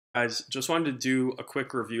Guys, just wanted to do a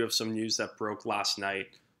quick review of some news that broke last night.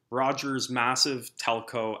 Rogers' massive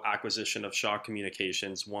telco acquisition of Shaw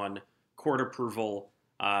Communications won court approval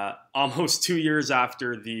almost 2 years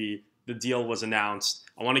after the deal was announced.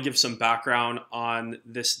 I want to give some background on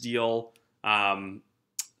this deal,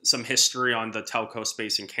 some history on the telco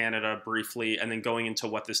space in Canada briefly, and then going into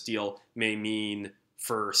what this deal may mean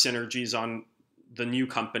for synergies on the new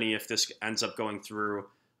company if this ends up going through,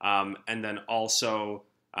 and then also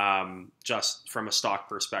just from a stock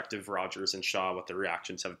perspective, Rogers and Shaw, what the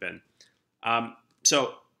reactions have been.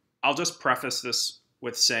 So I'll just preface this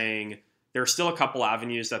with saying there are still a couple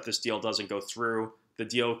avenues that this deal doesn't go through. The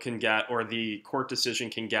deal can get, or the court decision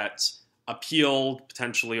can get appealed,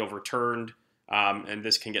 potentially overturned, and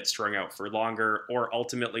this can get strung out for longer, or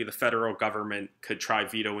ultimately the federal government could try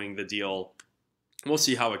vetoing the deal. We'll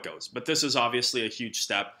see how it goes. But this is obviously a huge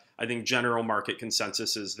step. I think general market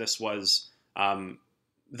consensus is this was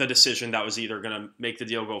the decision that was either going to make the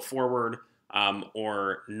deal go forward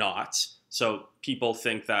or not. So people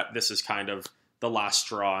think that this is kind of the last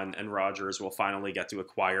straw, and Rogers will finally get to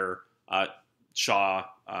acquire Shaw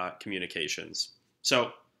Communications.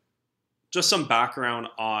 So just some background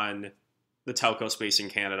on the telco space in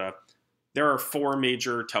Canada. There are four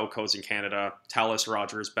major telcos in Canada: TELUS,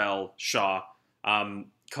 Rogers, Bell, Shaw.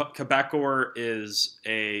 Quebecor is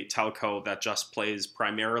a telco that just plays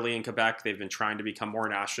primarily in Quebec. They've been trying to become more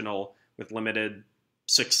national with limited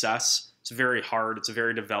success. It's very hard. It's a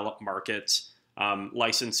very developed market.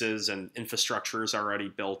 Licenses and infrastructure is already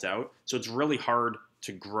built out. So it's really hard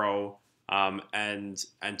to grow and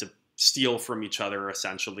to steal from each other,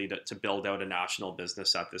 essentially, to build out a national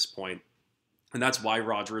business at this point. And that's why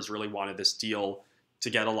Rogers really wanted this deal to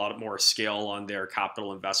get a lot more scale on their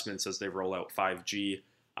capital investments as they roll out 5G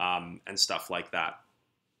and stuff like that.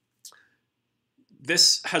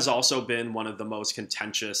 This has also been one of the most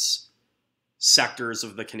contentious sectors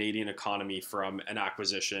of the Canadian economy from an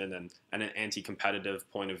acquisition and an anti-competitive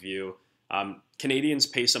point of view. Canadians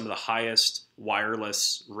pay some of the highest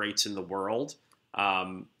wireless rates in the world.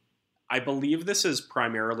 I believe this is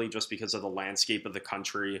primarily just because of the landscape of the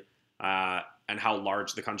country and how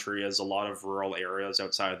large the country is. A lot of rural areas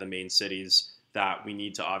outside of the main cities that we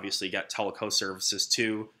need to obviously get telco services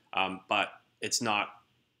to, but it's not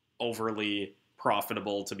overly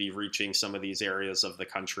profitable to be reaching some of these areas of the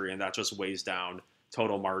country, and that just weighs down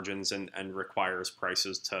total margins and requires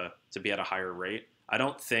prices to be at a higher rate. I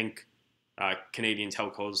don't think Canadian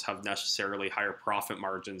telcos have necessarily higher profit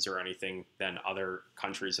margins or anything than other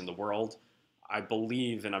countries in the world. I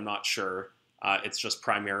believe, and I'm not sure, it's just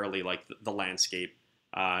primarily like the landscape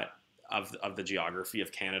of the geography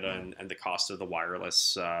of Canada and the cost of the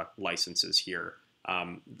wireless licenses here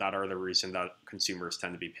that are the reason that consumers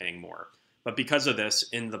tend to be paying more. But because of this,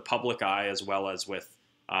 in the public eye as well as with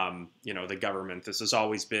the government, this has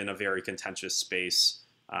always been a very contentious space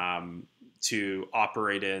to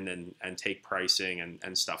operate in and take pricing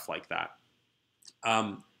and stuff like that.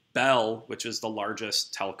 Bell, which is the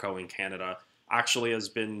largest telco in Canada, actually has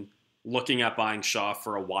been looking at buying Shaw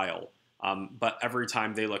for a while. But every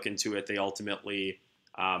time they look into it, they ultimately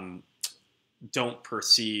don't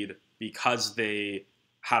proceed because they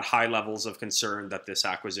had high levels of concern that this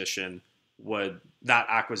acquisition would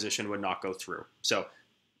not go through. So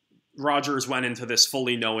Rogers went into this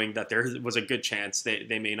fully knowing that there was a good chance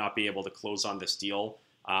they may not be able to close on this deal,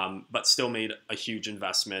 but still made a huge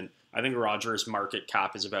investment. I think Rogers' market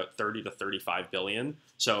cap is about 30 to 35 billion.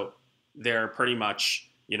 So they're pretty much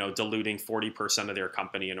diluting 40% of their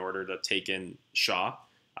company in order to take in Shaw.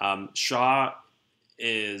 Shaw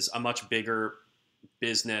is a much bigger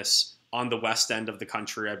business on the west end of the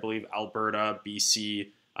country, I believe Alberta,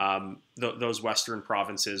 BC, those western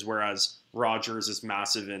provinces, whereas Rogers is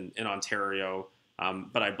massive in Ontario,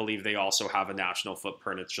 but I believe they also have a national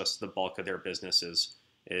footprint. It's just the bulk of their business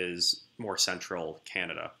is more central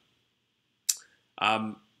Canada.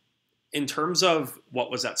 In terms of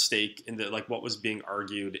what was at stake in what was being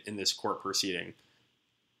argued in this court proceeding,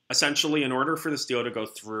 essentially, in order for this deal to go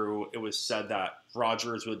through, it was said that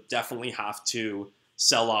Rogers would definitely have to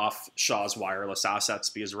sell off Shaw's wireless assets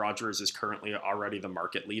because Rogers is currently already the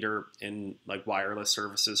market leader in wireless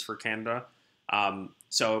services for Canada.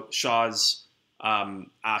 So Shaw's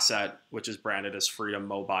asset, which is branded as Freedom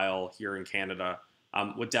Mobile here in Canada,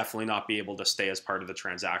 would definitely not be able to stay as part of the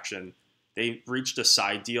transaction. They reached a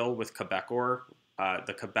side deal with Quebecor,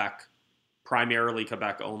 primarily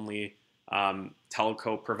Quebec only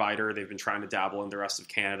telco provider. They've been trying to dabble in the rest of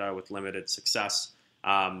Canada with limited success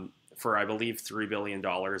for, I believe, $3 billion,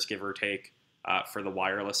 give or take, for the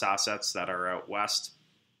wireless assets that are out west.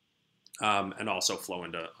 and also flow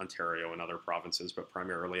into Ontario and other provinces, but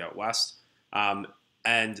primarily out west. Um,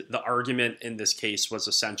 and the argument in this case was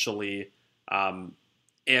essentially,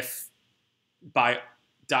 if by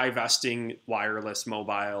divesting wireless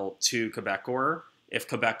mobile to Quebecor, if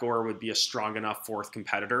Quebecor would be a strong enough fourth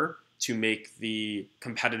competitor to make the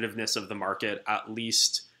competitiveness of the market at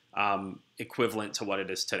least equivalent to what it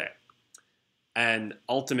is today. And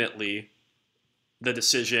ultimately, the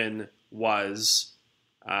decision was,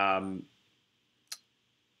 I'm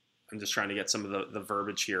just trying to get some of the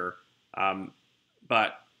verbiage here,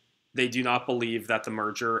 but they do not believe that the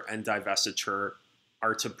merger and divestiture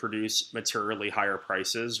are to produce materially higher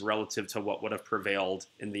prices relative to what would have prevailed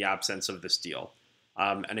in the absence of this deal.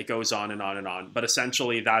 And it goes on and on and on. But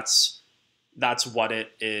essentially, that's what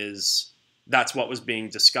it is. That's what was being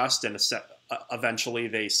discussed. And eventually,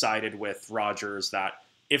 they sided with Rogers that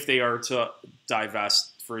if they are to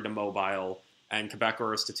divest Freedom Mobile and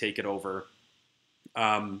Quebecor is to take it over,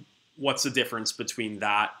 what's the difference between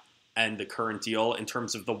that and the current deal in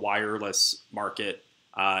terms of the wireless market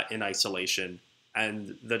in isolation?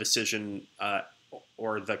 And the decision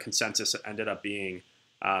or the consensus ended up being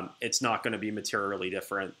it's not going to be materially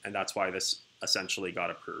different, and that's why this essentially got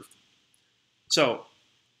approved. So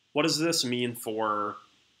what does this mean for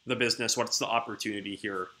the business? What's the opportunity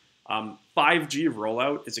here? 5G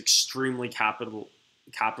rollout is extremely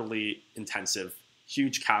capitally intensive,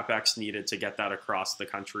 huge capex needed to get that across the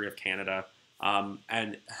country of Canada,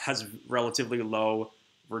 and has relatively low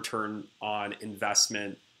return on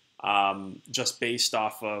investment, just based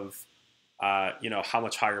off of how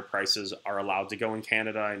much higher prices are allowed to go in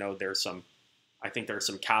Canada. I know I think there's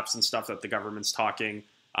some caps and stuff that the government's talking,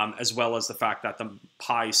 as well as the fact that the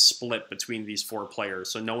pie split between these four players,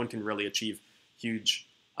 so no one can really achieve huge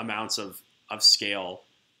amounts of scale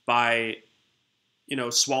by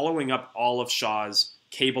swallowing up all of Shaw's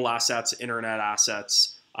cable assets, internet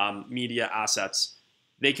assets, media assets.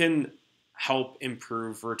 They can help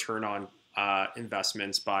improve return on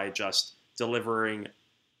investments by just delivering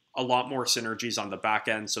a lot more synergies on the back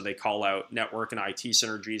end. So they call out network and IT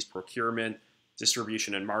synergies, procurement,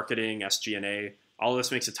 distribution and marketing, SG&A. All of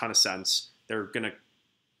this makes a ton of sense. They're going to,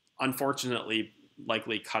 unfortunately,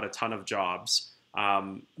 likely cut a ton of jobs,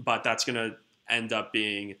 but that's going to end up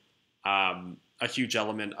being a huge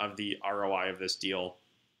element of the ROI of this deal.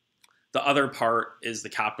 The other part is the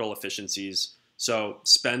capital efficiencies. So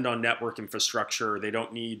spend on network infrastructure. They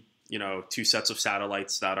don't need two sets of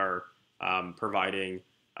satellites that are providing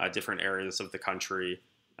different areas of the country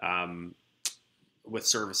with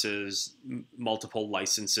services, multiple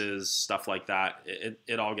licenses, stuff like that.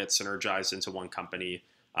 It all gets synergized into one company.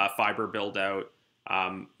 Fiber build out.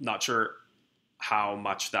 Not sure how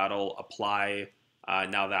much that'll apply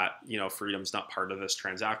now that Freedom's not part of this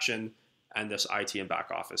transaction and this IT and back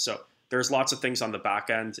office. So there's lots of things on the back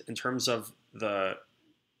end in terms of the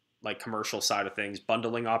commercial side of things,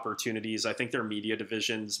 bundling opportunities. I think their media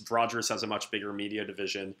divisions, Rogers has a much bigger media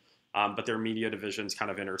division, but their media divisions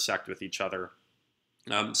kind of intersect with each other.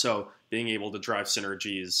 So being able to drive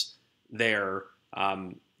synergies there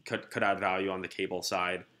could add value on the cable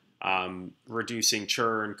side. Reducing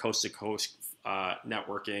churn, coast to coast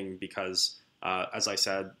networking, because as I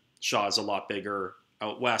said, Shaw is a lot bigger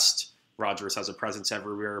out west. Rogers has a presence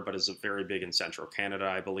everywhere, but is very big in central Canada,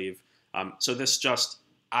 I believe. So this just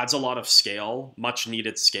adds a lot of scale, much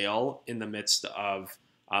needed scale, in the midst of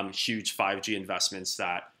huge 5G investments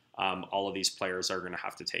that all of these players are going to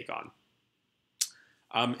have to take on.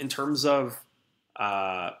 In terms of,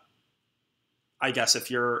 I guess,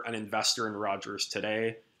 if you're an investor in Rogers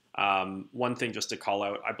today, one thing just to call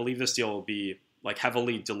out, I believe this deal will be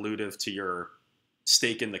heavily dilutive to your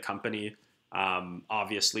stake in the company,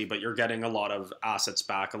 obviously, but you're getting a lot of assets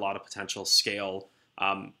back, a lot of potential scale.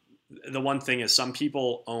 The one thing is some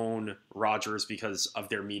people own Rogers because of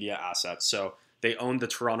their media assets. So they own the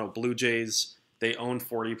Toronto Blue Jays. They own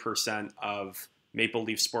 40% of Maple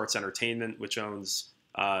Leaf Sports Entertainment, which owns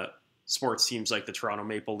sports teams like the Toronto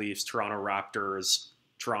Maple Leafs, Toronto Raptors,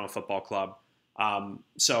 Toronto Football Club.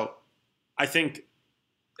 So I think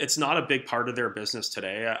it's not a big part of their business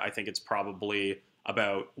today. I think it's probably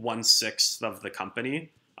about 1/6 of the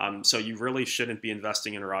company. So you really shouldn't be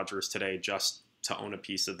investing in Rogers today just to own a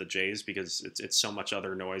piece of the Jays, because it's so much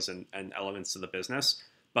other noise and elements to the business.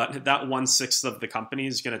 But that 1/6 of the company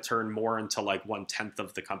is going to turn more into 1/10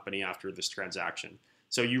 of the company after this transaction.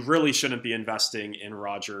 So you really shouldn't be investing in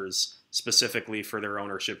Rogers specifically for their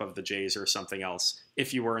ownership of the Jays or something else.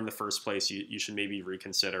 If you were in the first place, you should maybe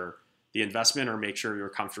reconsider the investment, or make sure you're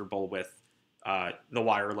comfortable with the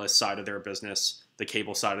wireless side of their business, the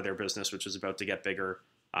cable side of their business, which is about to get bigger,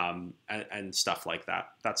 and stuff like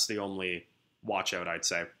that. That's the only watch out, I'd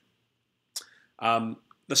say.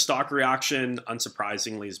 The stock reaction,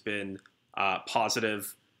 unsurprisingly, has been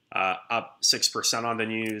positive, up 6% on the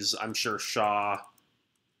news. I'm sure Shaw's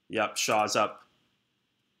up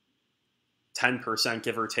 10%,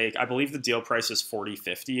 give or take. I believe the deal price is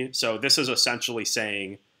 $40.50. So this is essentially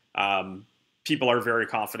saying people are very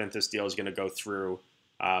confident this deal is going to go through.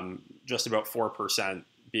 Just about 4%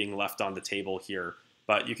 being left on the table here.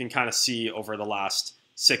 But you can kind of see over the last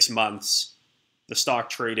 6 months, the stock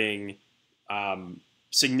trading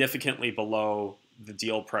significantly below the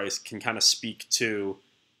deal price can kind of speak to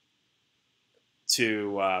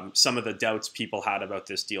some of the doubts people had about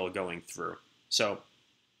this deal going through. So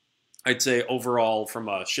I'd say overall, from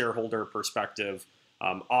a shareholder perspective,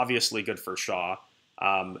 obviously good for Shaw.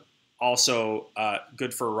 Also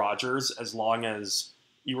good for Rogers, as long as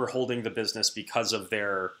you were holding the business because of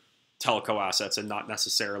their telco assets and not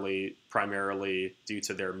necessarily primarily due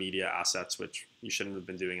to their media assets, which you shouldn't have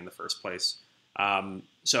been doing in the first place.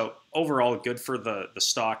 So overall, good for the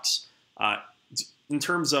stocks. In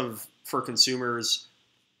terms of for consumers,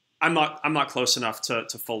 I'm not close enough to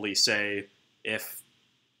fully say if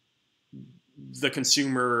the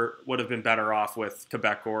consumer would have been better off with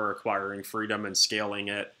Quebecor acquiring Freedom and scaling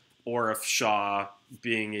it, or if Shaw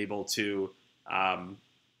being able to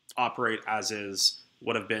operate as is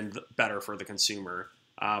would have been better for the consumer.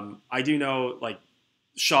 I do know, like,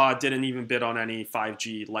 Shaw didn't even bid on any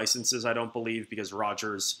 5G licenses, I don't believe, because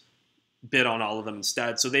Rogers bid on all of them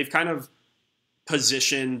instead. So they've kind of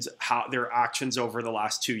positioned how their actions over the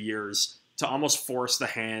last 2 years to almost force the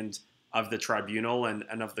hand of the tribunal and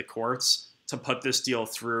of the courts to put this deal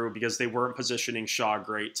through, because they weren't positioning Shaw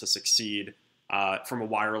great to succeed from a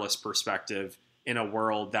wireless perspective in a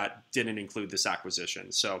world that didn't include this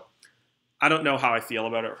acquisition. So I don't know how I feel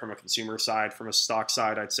about it from a consumer side. From a stock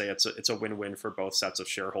side, I'd say it's a win-win for both sets of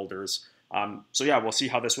shareholders. So yeah, we'll see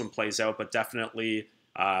how this one plays out, but definitely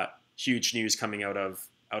huge news coming out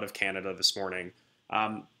of Canada this morning.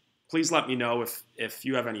 Please let me know if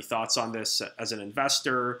you have any thoughts on this as an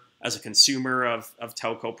investor, as a consumer of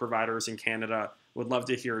telco providers in Canada. Would love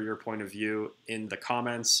to hear your point of view in the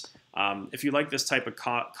comments. If you like this type of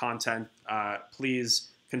content, please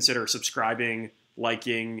consider subscribing,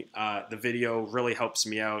 liking the video. Really helps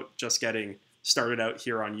me out just getting started out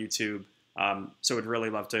here on YouTube. So would really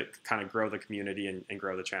love to kind of grow the community and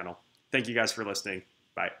grow the channel. Thank you guys for listening.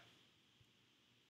 Bye.